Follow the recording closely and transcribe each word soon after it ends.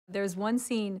There's one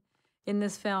scene in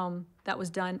this film that was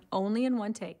done only in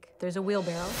one take. There's a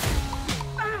wheelbarrow.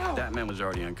 That man was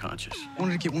already unconscious. I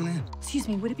wanted to get one in. Excuse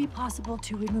me, would it be possible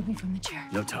to remove me from the chair?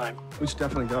 No time. We should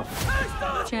definitely go.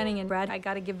 Channing and Brad, I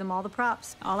gotta give them all the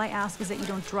props. All I ask is that you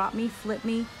don't drop me, flip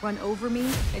me, run over me.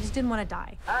 I just didn't want to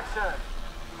die. Action!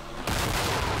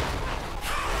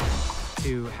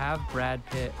 To have Brad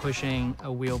Pitt pushing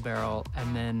a wheelbarrow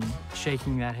and then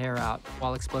shaking that hair out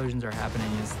while explosions are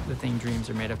happening is the thing dreams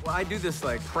are made of. Well, I do this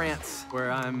like prance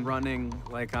where I'm running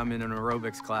like I'm in an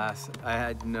aerobics class. I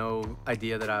had no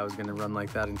idea that I was gonna run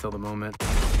like that until the moment.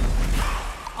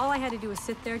 All I had to do was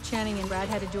sit there. Channing and Brad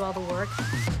had to do all the work.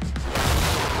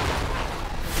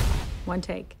 One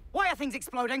take. Why are things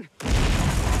exploding?